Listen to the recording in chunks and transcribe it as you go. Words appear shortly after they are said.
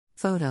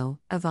Photo,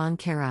 Yvonne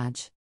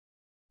Karaj.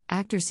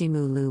 Actor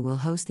Simu Liu will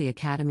host the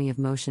Academy of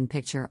Motion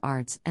Picture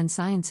Arts and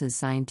Sciences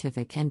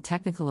Scientific and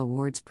Technical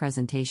Awards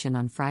presentation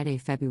on Friday,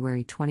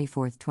 February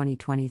 24,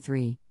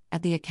 2023,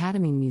 at the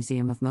Academy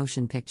Museum of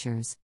Motion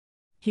Pictures.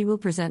 He will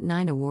present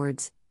 9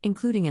 awards,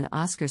 including an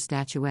Oscar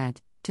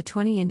statuette, to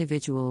 20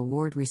 individual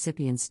award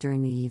recipients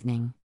during the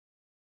evening.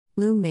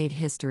 Liu made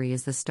history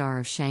as the star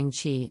of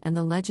Shang-Chi and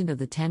the Legend of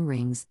the Ten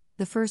Rings,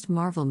 the first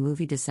Marvel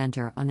movie to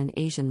center on an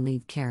Asian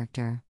lead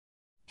character.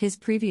 His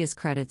previous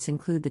credits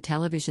include the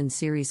television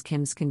series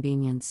Kim's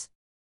Convenience.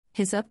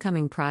 His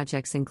upcoming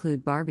projects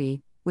include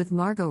Barbie, with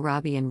Margot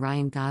Robbie and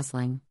Ryan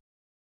Gosling.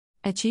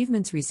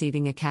 Achievements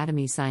receiving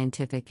Academy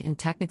Scientific and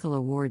Technical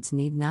Awards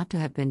need not to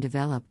have been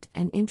developed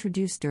and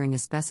introduced during a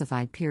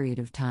specified period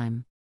of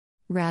time.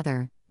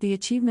 Rather, the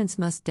achievements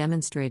must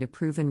demonstrate a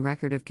proven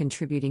record of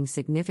contributing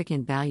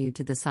significant value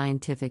to the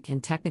scientific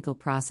and technical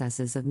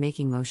processes of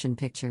making motion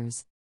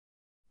pictures.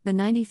 The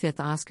 95th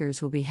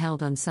Oscars will be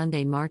held on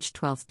Sunday, March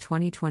 12,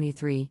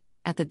 2023,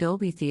 at the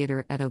Dolby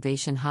Theatre at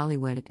Ovation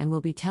Hollywood and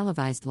will be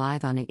televised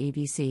live on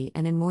ABC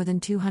and in more than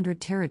 200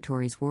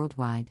 territories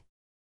worldwide.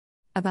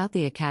 About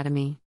the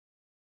Academy.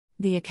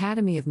 The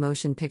Academy of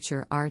Motion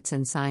Picture Arts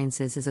and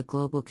Sciences is a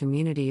global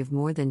community of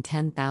more than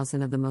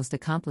 10,000 of the most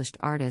accomplished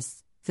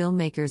artists,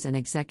 filmmakers, and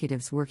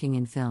executives working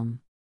in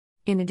film.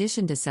 In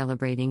addition to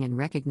celebrating and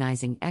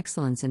recognizing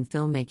excellence in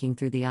filmmaking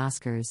through the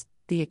Oscars,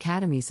 the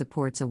Academy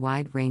supports a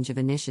wide range of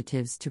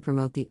initiatives to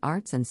promote the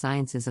arts and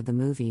sciences of the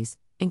movies,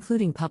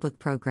 including public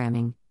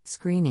programming,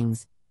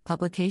 screenings,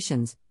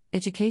 publications,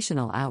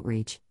 educational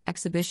outreach,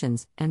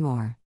 exhibitions, and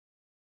more.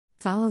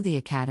 Follow the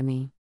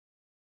Academy.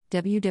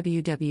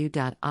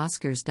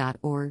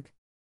 www.oscars.org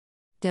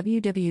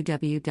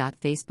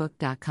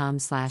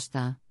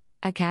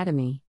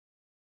www.facebook.com/the-academy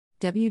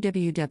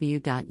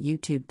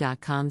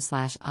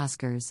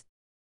www.youtube.com/Oscars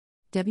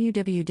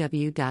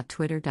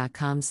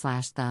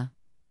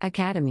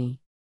www.twitter.com/the-academy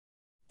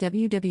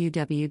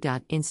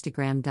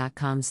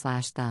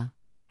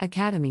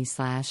www.instagram.com/the-academy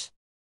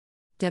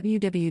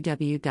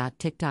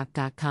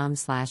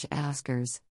www.tiktok.com/Oscars